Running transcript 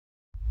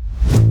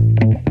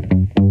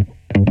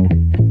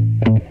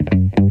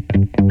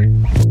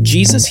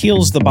Jesus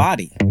heals the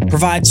body,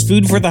 provides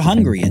food for the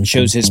hungry, and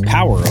shows his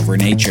power over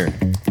nature.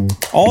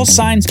 All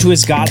signs to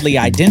his godly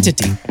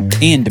identity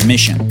and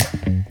mission.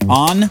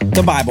 On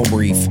the Bible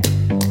Brief.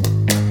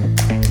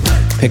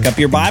 Pick up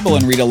your Bible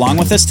and read along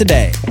with us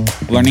today.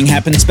 Learning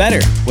happens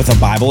better with a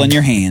Bible in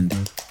your hand.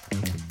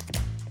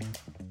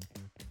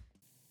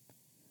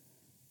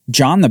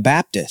 John the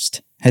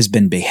Baptist has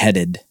been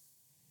beheaded.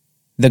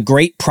 The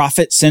great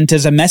prophet sent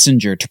as a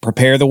messenger to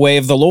prepare the way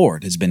of the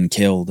Lord has been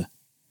killed.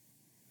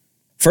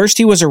 First,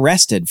 he was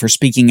arrested for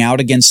speaking out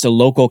against a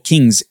local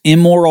king's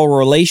immoral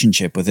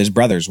relationship with his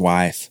brother's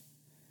wife.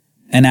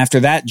 And after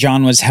that,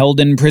 John was held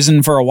in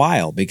prison for a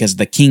while because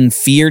the king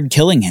feared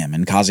killing him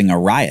and causing a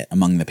riot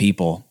among the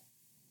people.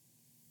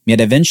 Yet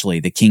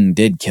eventually the king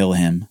did kill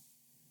him.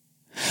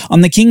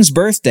 On the king's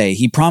birthday,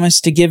 he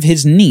promised to give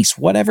his niece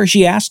whatever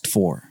she asked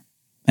for,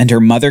 and her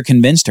mother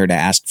convinced her to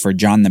ask for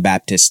John the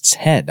Baptist's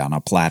head on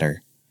a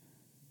platter.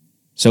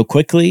 So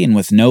quickly and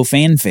with no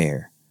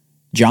fanfare,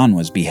 John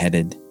was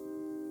beheaded.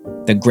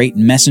 The great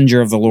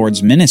messenger of the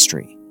Lord's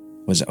ministry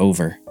was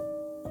over.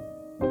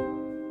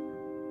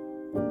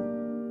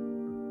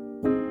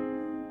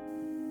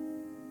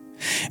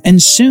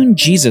 And soon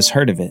Jesus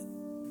heard of it.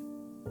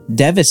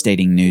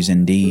 Devastating news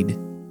indeed.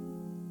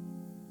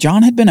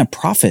 John had been a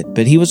prophet,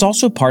 but he was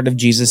also part of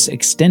Jesus'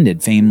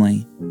 extended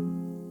family.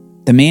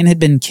 The man had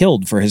been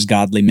killed for his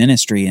godly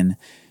ministry, and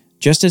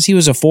just as he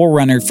was a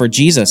forerunner for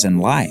Jesus in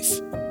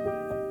life,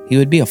 he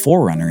would be a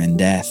forerunner in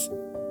death.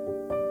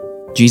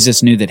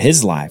 Jesus knew that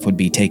his life would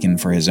be taken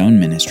for his own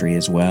ministry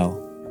as well.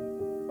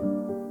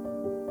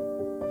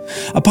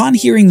 Upon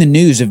hearing the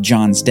news of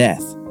John's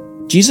death,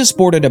 Jesus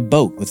boarded a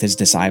boat with his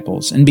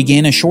disciples and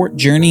began a short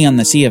journey on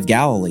the Sea of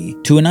Galilee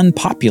to an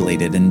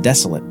unpopulated and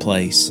desolate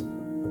place.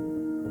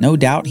 No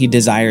doubt he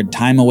desired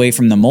time away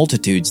from the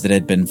multitudes that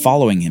had been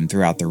following him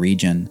throughout the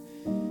region,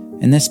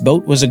 and this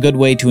boat was a good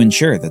way to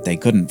ensure that they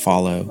couldn't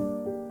follow.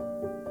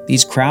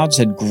 These crowds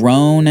had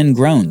grown and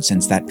grown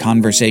since that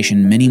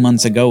conversation many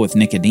months ago with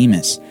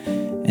Nicodemus,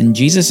 and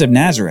Jesus of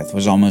Nazareth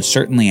was almost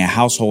certainly a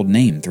household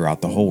name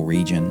throughout the whole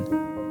region.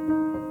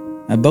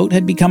 A boat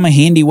had become a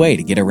handy way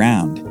to get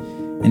around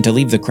and to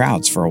leave the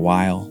crowds for a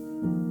while.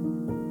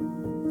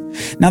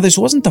 Now, this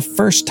wasn't the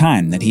first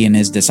time that he and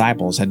his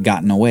disciples had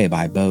gotten away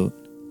by boat,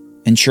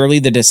 and surely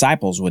the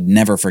disciples would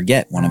never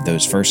forget one of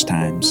those first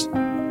times.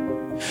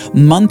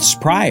 Months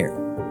prior,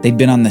 they'd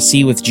been on the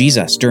sea with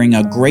Jesus during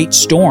a great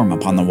storm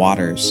upon the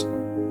waters,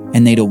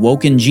 and they'd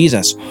awoken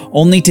Jesus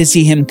only to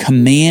see him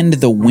command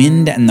the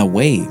wind and the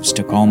waves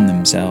to calm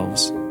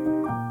themselves.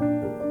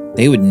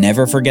 They would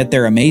never forget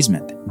their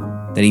amazement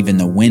that even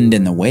the wind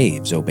and the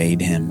waves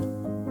obeyed him.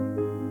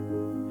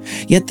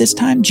 Yet this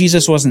time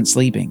Jesus wasn't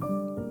sleeping,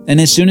 and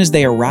as soon as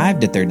they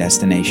arrived at their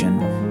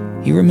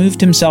destination, he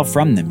removed himself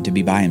from them to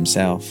be by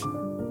himself.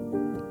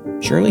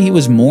 Surely he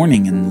was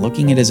mourning and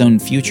looking at his own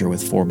future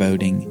with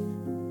foreboding.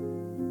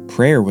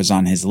 Prayer was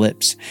on his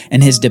lips,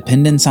 and his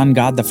dependence on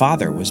God the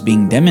Father was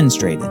being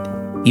demonstrated,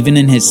 even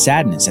in his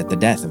sadness at the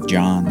death of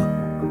John.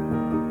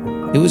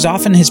 It was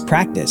often his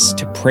practice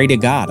to pray to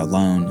God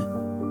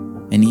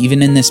alone, and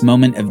even in this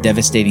moment of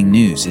devastating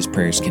news, his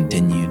prayers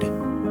continued.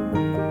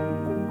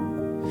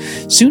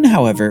 Soon,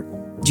 however,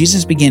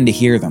 Jesus began to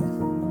hear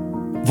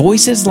them.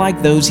 Voices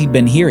like those he'd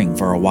been hearing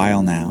for a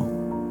while now.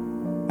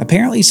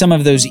 Apparently, some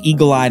of those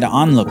eagle-eyed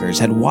onlookers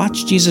had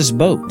watched Jesus'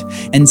 boat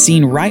and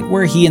seen right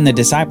where he and the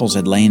disciples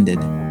had landed,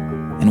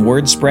 and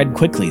word spread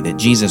quickly that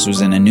Jesus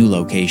was in a new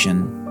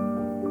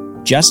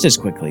location. Just as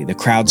quickly, the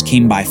crowds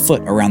came by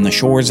foot around the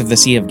shores of the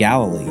Sea of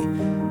Galilee,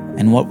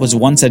 and what was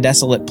once a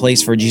desolate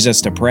place for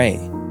Jesus to pray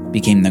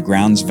became the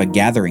grounds of a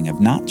gathering of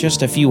not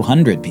just a few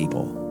hundred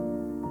people,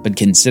 but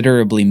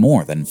considerably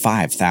more than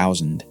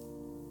 5,000.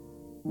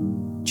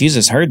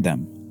 Jesus heard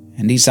them,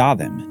 and he saw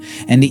them,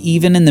 and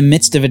even in the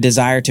midst of a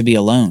desire to be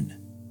alone,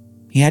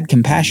 he had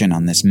compassion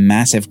on this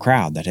massive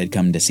crowd that had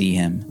come to see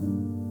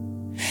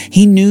him.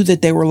 He knew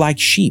that they were like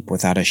sheep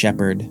without a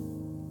shepherd,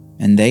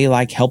 and they,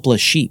 like helpless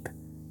sheep,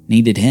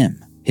 needed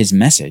him, his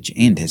message,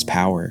 and his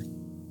power.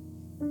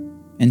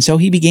 And so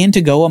he began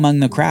to go among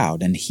the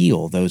crowd and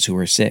heal those who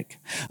were sick,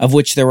 of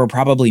which there were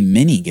probably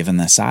many given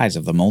the size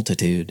of the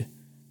multitude.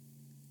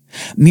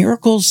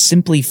 Miracles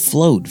simply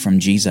flowed from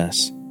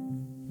Jesus,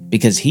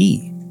 because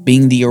he,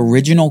 being the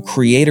original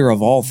creator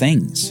of all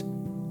things,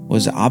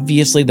 was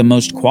obviously the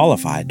most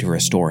qualified to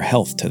restore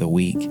health to the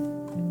weak,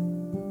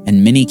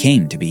 and many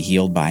came to be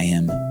healed by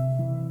him.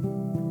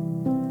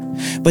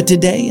 But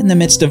today, in the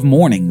midst of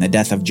mourning the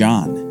death of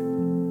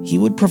John, he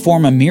would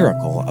perform a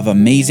miracle of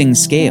amazing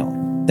scale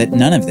that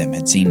none of them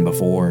had seen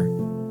before.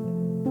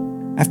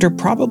 After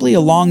probably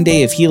a long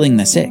day of healing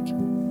the sick,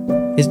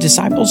 his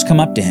disciples come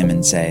up to him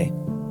and say,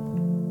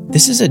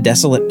 "This is a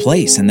desolate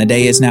place, and the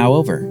day is now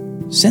over.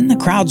 Send the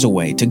crowds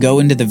away to go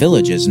into the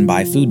villages and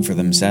buy food for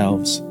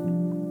themselves."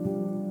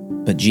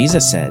 But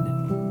Jesus said,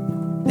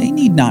 "They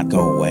need not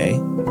go away.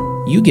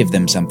 You give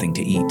them something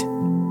to eat."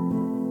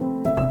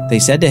 They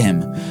said to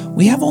him,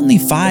 "We have only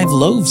 5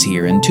 loaves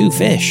here and 2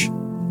 fish."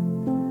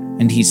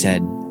 And he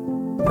said,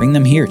 "Bring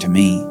them here to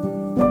me."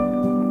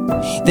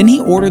 Then he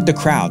ordered the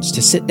crowds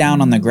to sit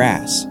down on the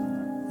grass,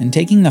 and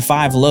taking the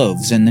 5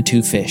 loaves and the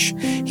 2 fish,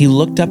 he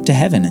looked up to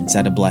heaven and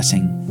said a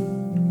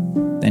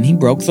blessing. Then he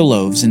broke the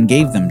loaves and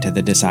gave them to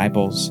the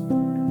disciples,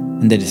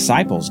 and the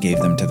disciples gave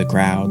them to the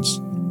crowds.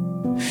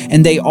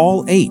 And they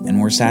all ate and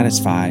were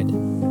satisfied.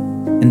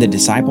 And the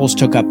disciples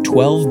took up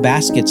 12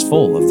 baskets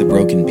full of the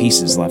broken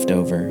pieces left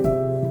over.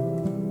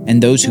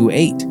 And those who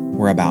ate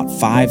were about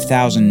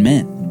 5,000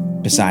 men,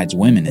 besides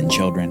women and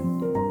children.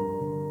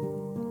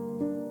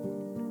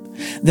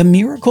 The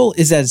miracle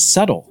is as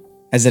subtle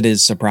as it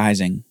is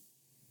surprising.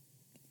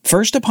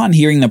 First, upon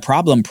hearing the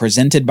problem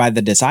presented by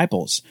the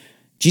disciples,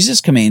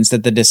 Jesus commands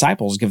that the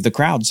disciples give the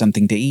crowd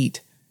something to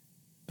eat.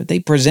 But they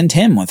present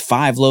him with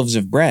 5 loaves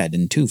of bread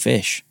and 2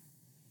 fish.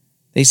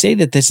 They say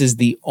that this is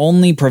the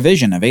only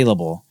provision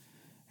available,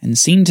 and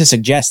seem to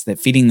suggest that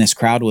feeding this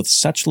crowd with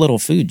such little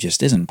food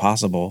just isn't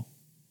possible.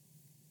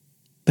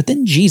 But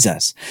then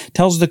Jesus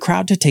tells the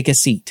crowd to take a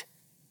seat.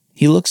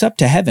 He looks up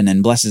to heaven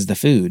and blesses the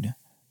food,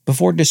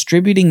 before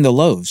distributing the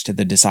loaves to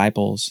the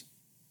disciples.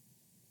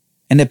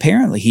 And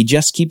apparently he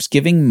just keeps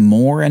giving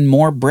more and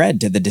more bread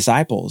to the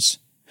disciples,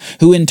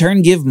 who in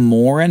turn give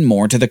more and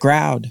more to the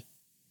crowd.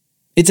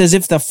 It's as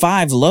if the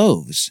 5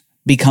 loaves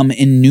become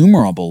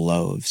innumerable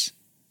loaves,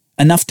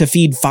 enough to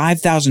feed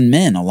 5,000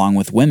 men along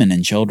with women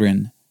and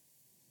children.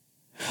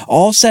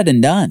 All said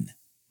and done,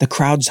 the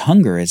crowd's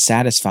hunger is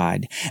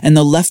satisfied, and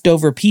the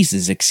leftover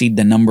pieces exceed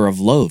the number of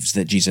loaves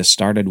that Jesus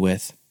started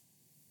with.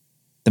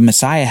 The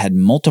Messiah had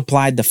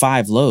multiplied the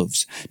 5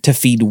 loaves to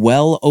feed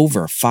well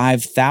over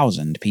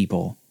 5,000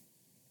 people.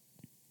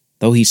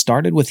 Though he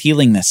started with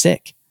healing the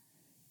sick,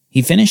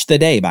 he finished the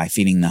day by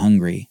feeding the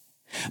hungry.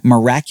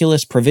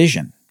 Miraculous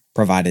provision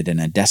provided in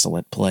a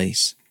desolate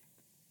place.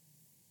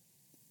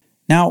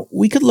 Now,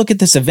 we could look at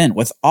this event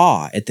with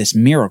awe at this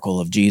miracle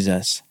of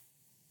Jesus.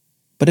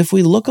 But if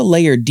we look a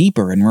layer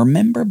deeper and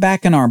remember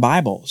back in our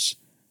Bibles,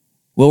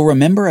 we'll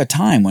remember a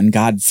time when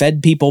God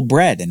fed people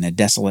bread in a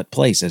desolate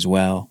place as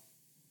well.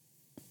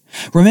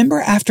 Remember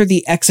after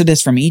the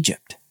Exodus from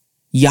Egypt,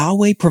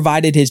 Yahweh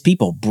provided his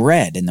people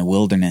bread in the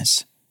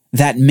wilderness,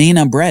 that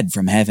manna bread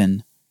from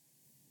heaven.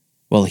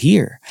 Well,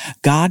 here,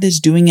 God is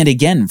doing it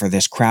again for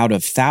this crowd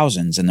of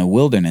thousands in the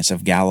wilderness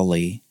of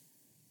Galilee.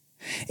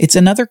 It's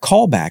another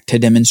callback to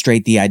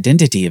demonstrate the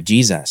identity of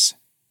Jesus,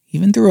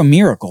 even through a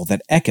miracle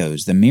that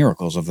echoes the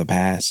miracles of the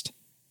past.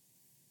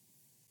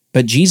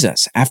 But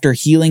Jesus, after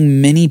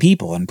healing many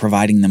people and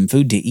providing them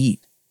food to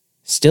eat,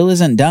 still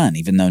isn't done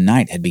even though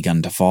night had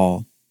begun to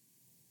fall.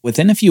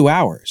 Within a few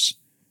hours,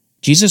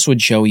 Jesus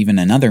would show even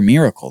another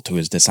miracle to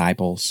his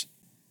disciples.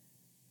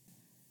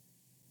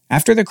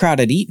 After the crowd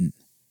had eaten,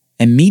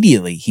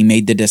 immediately he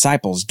made the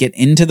disciples get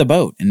into the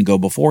boat and go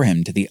before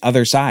him to the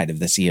other side of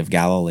the Sea of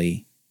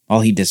Galilee,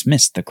 while he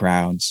dismissed the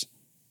crowds.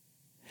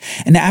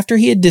 And after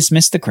he had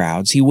dismissed the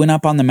crowds, he went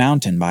up on the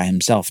mountain by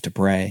himself to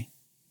pray.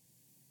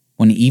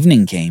 When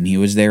evening came, he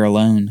was there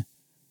alone,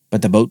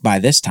 but the boat by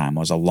this time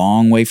was a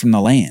long way from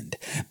the land,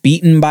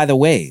 beaten by the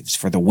waves,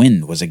 for the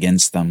wind was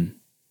against them.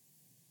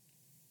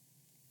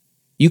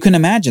 You can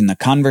imagine the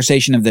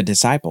conversation of the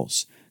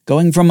disciples,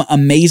 going from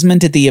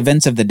amazement at the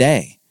events of the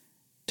day,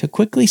 to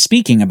quickly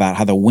speaking about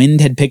how the wind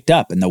had picked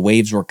up and the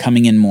waves were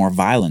coming in more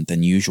violent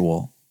than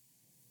usual.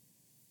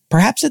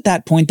 Perhaps at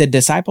that point the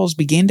disciples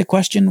began to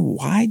question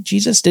why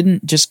Jesus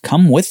didn't just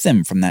come with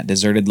them from that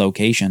deserted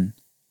location.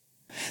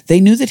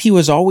 They knew that he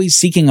was always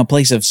seeking a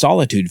place of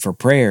solitude for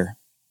prayer,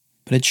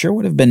 but it sure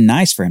would have been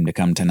nice for him to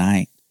come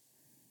tonight.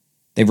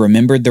 They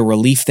remembered the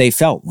relief they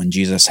felt when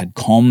Jesus had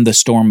calmed the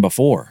storm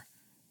before,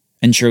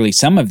 and surely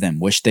some of them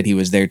wished that he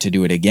was there to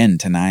do it again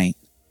tonight.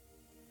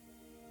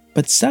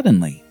 But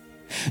suddenly,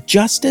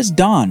 just as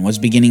dawn was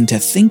beginning to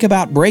think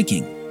about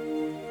breaking,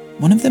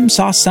 one of them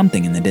saw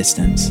something in the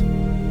distance.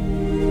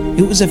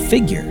 It was a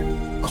figure,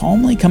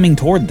 calmly coming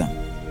toward them.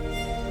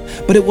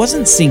 But it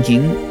wasn't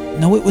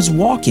sinking, no, it was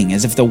walking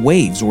as if the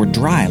waves were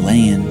dry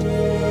land.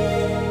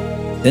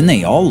 Then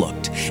they all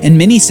looked, and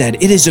many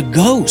said, "It is a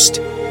ghost!"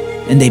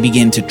 And they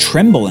began to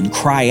tremble and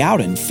cry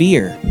out in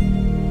fear.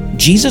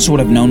 Jesus would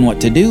have known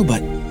what to do,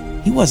 but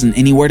he wasn't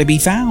anywhere to be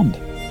found.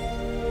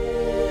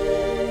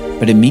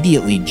 But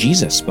immediately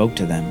Jesus spoke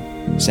to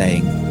them,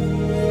 saying,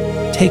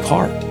 "Take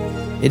heart,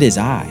 it is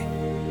I.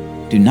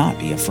 Do not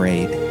be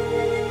afraid."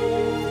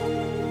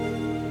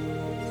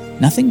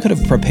 Nothing could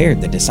have prepared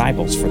the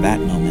disciples for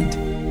that moment.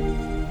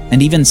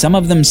 And even some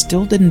of them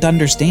still didn't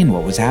understand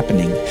what was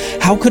happening.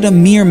 How could a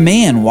mere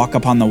man walk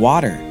upon the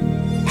water?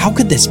 How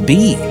could this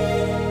be?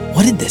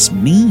 What did this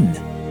mean?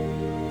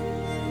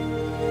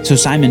 So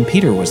Simon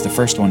Peter was the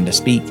first one to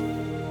speak.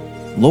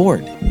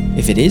 "Lord,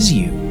 if it is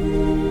you,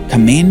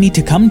 command me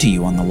to come to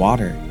you on the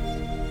water."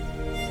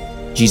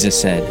 Jesus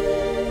said,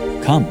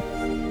 "Come."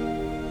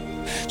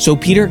 So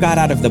Peter got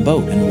out of the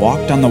boat and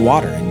walked on the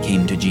water and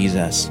came to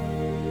Jesus.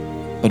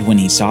 But when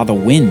he saw the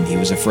wind, he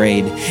was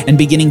afraid, and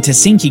beginning to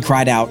sink, he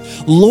cried out,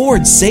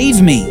 "Lord,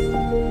 save me!"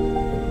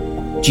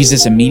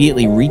 Jesus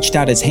immediately reached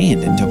out his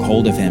hand and took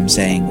hold of him,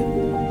 saying,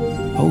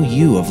 "O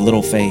you of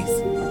little faith,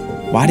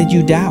 why did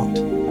you doubt?"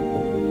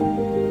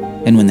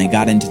 And when they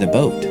got into the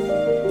boat,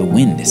 the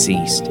wind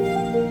ceased.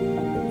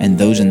 And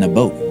those in the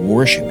boat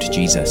worshipped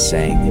Jesus,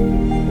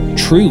 saying,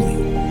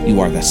 "Truly, you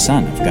are the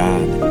Son of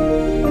God."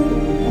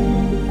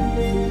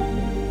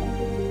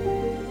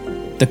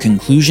 The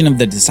conclusion of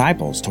the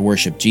disciples to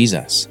worship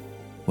Jesus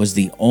was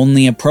the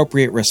only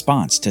appropriate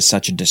response to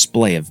such a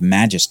display of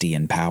majesty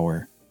and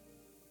power.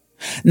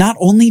 Not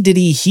only did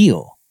he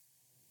heal,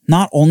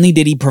 not only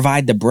did he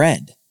provide the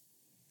bread,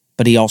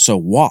 but he also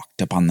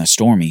walked upon the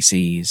stormy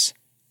seas.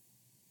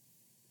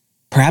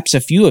 Perhaps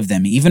a few of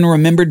them even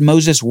remembered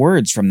Moses'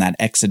 words from that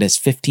Exodus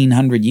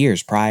 1,500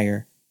 years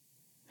prior.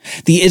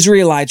 The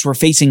Israelites were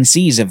facing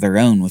seas of their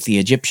own with the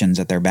Egyptians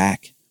at their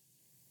back.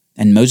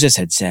 And Moses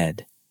had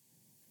said,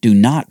 "Do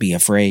not be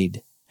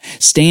afraid.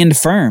 Stand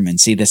firm and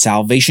see the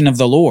salvation of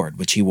the Lord,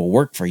 which he will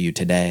work for you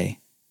today."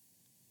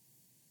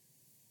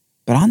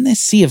 But on this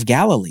Sea of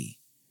Galilee,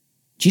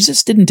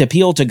 Jesus didn't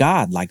appeal to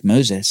God like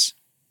Moses.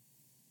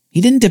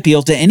 He didn't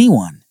appeal to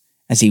anyone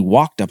as he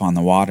walked upon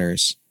the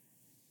waters.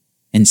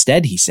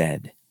 Instead, he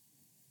said,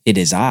 "It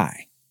is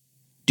I.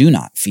 Do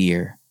not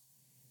fear."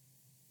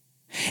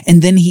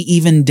 And then he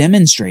even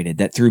demonstrated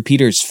that through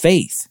Peter's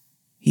faith,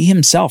 he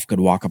himself could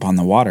walk upon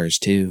the waters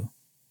too.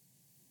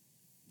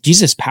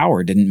 Jesus'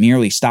 power didn't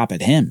merely stop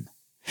at him.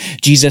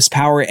 Jesus'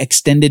 power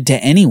extended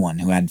to anyone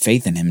who had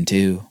faith in him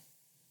too.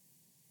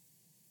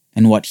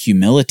 And what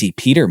humility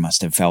Peter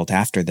must have felt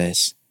after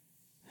this.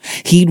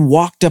 He'd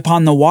walked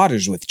upon the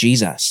waters with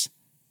Jesus,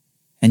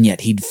 and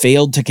yet he'd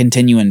failed to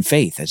continue in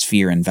faith as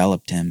fear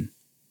enveloped him,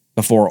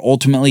 before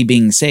ultimately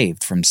being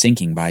saved from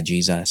sinking by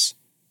Jesus.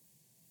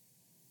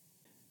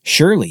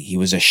 Surely he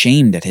was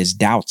ashamed at his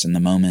doubts in the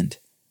moment.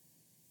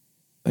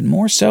 But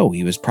more so,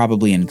 he was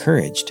probably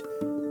encouraged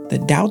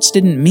that doubts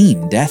didn't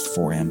mean death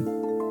for him.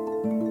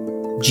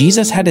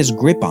 Jesus had his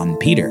grip on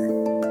Peter,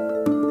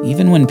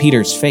 even when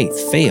Peter's faith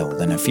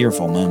failed in a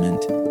fearful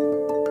moment.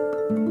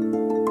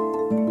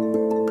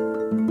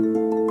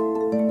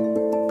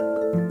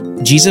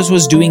 Jesus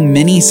was doing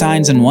many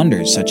signs and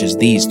wonders such as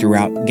these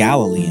throughout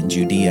Galilee and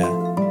Judea.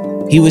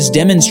 He was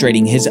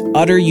demonstrating his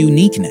utter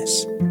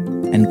uniqueness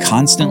and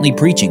constantly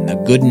preaching the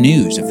good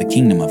news of the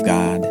kingdom of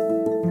God.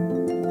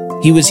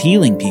 He was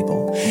healing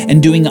people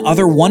and doing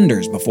other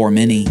wonders before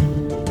many.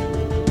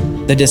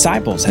 The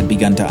disciples had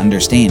begun to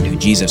understand who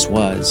Jesus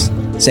was,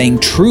 saying,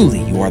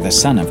 "Truly, you are the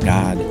Son of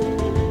God."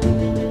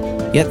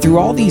 Yet through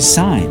all these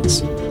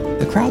signs,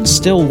 the crowd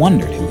still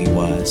wondered who he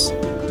was.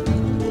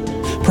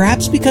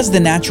 Perhaps because the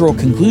natural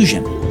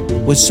conclusion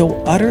was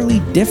so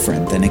utterly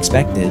different than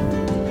expected.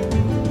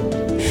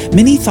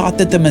 Many thought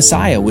that the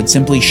Messiah would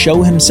simply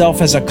show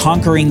himself as a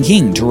conquering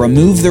king to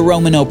remove the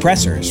Roman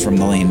oppressors from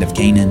the land of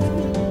Canaan.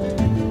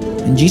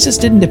 And Jesus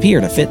didn't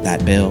appear to fit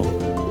that bill.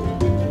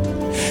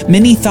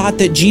 Many thought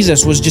that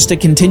Jesus was just a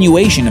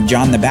continuation of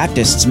John the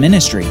Baptist's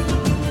ministry,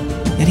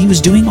 yet he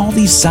was doing all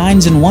these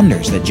signs and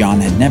wonders that John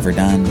had never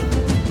done.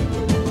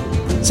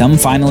 Some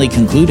finally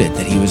concluded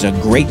that he was a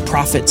great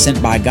prophet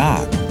sent by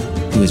God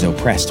who has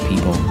oppressed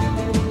people.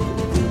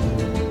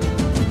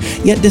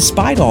 Yet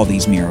despite all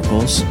these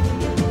miracles,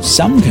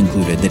 some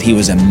concluded that he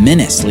was a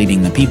menace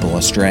leading the people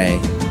astray.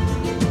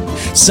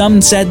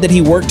 Some said that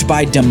he worked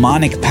by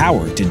demonic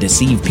power to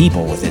deceive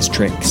people with his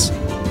tricks.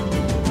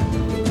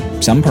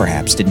 Some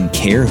perhaps didn't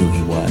care who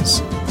he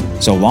was,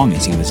 so long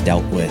as he was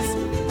dealt with.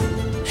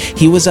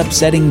 He was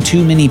upsetting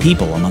too many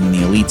people among the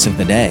elites of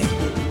the day,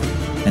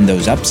 and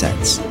those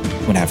upsets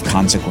would have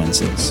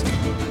consequences.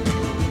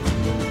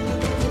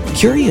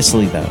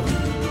 Curiously, though,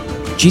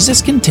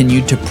 Jesus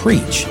continued to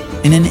preach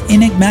in an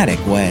enigmatic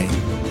way.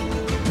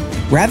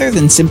 Rather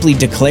than simply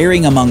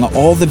declaring among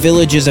all the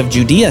villages of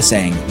Judea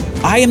saying,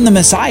 "I am the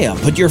Messiah,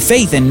 put your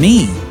faith in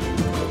me."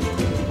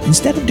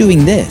 Instead of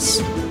doing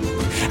this,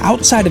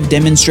 outside of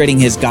demonstrating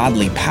his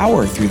godly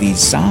power through these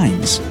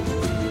signs,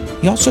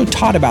 he also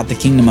taught about the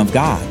kingdom of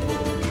God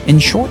in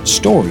short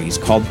stories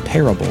called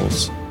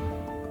parables.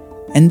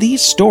 And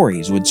these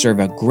stories would serve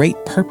a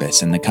great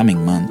purpose in the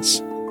coming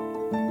months.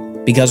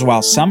 Because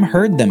while some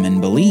heard them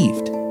and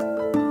believed,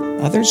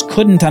 others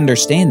couldn't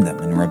understand them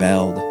and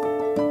rebelled.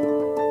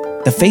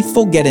 The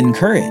faithful get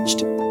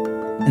encouraged,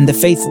 and the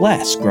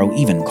faithless grow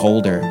even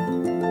colder.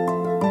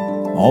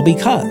 All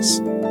because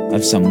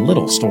of some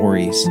little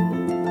stories.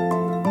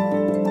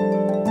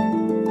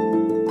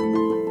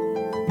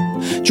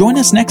 Join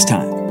us next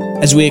time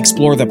as we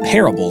explore the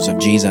parables of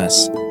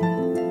Jesus.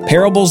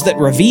 Parables that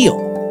reveal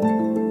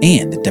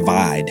and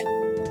divide.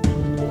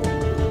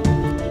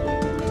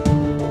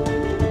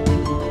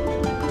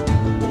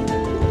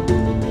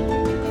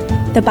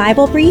 The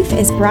Bible Brief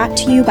is brought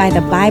to you by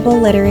the Bible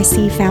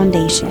Literacy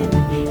Foundation,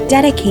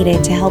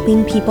 dedicated to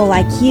helping people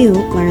like you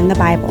learn the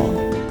Bible.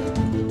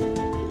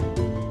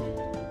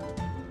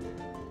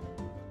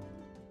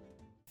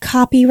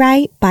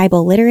 Copyright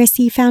Bible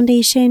Literacy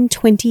Foundation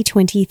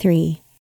 2023.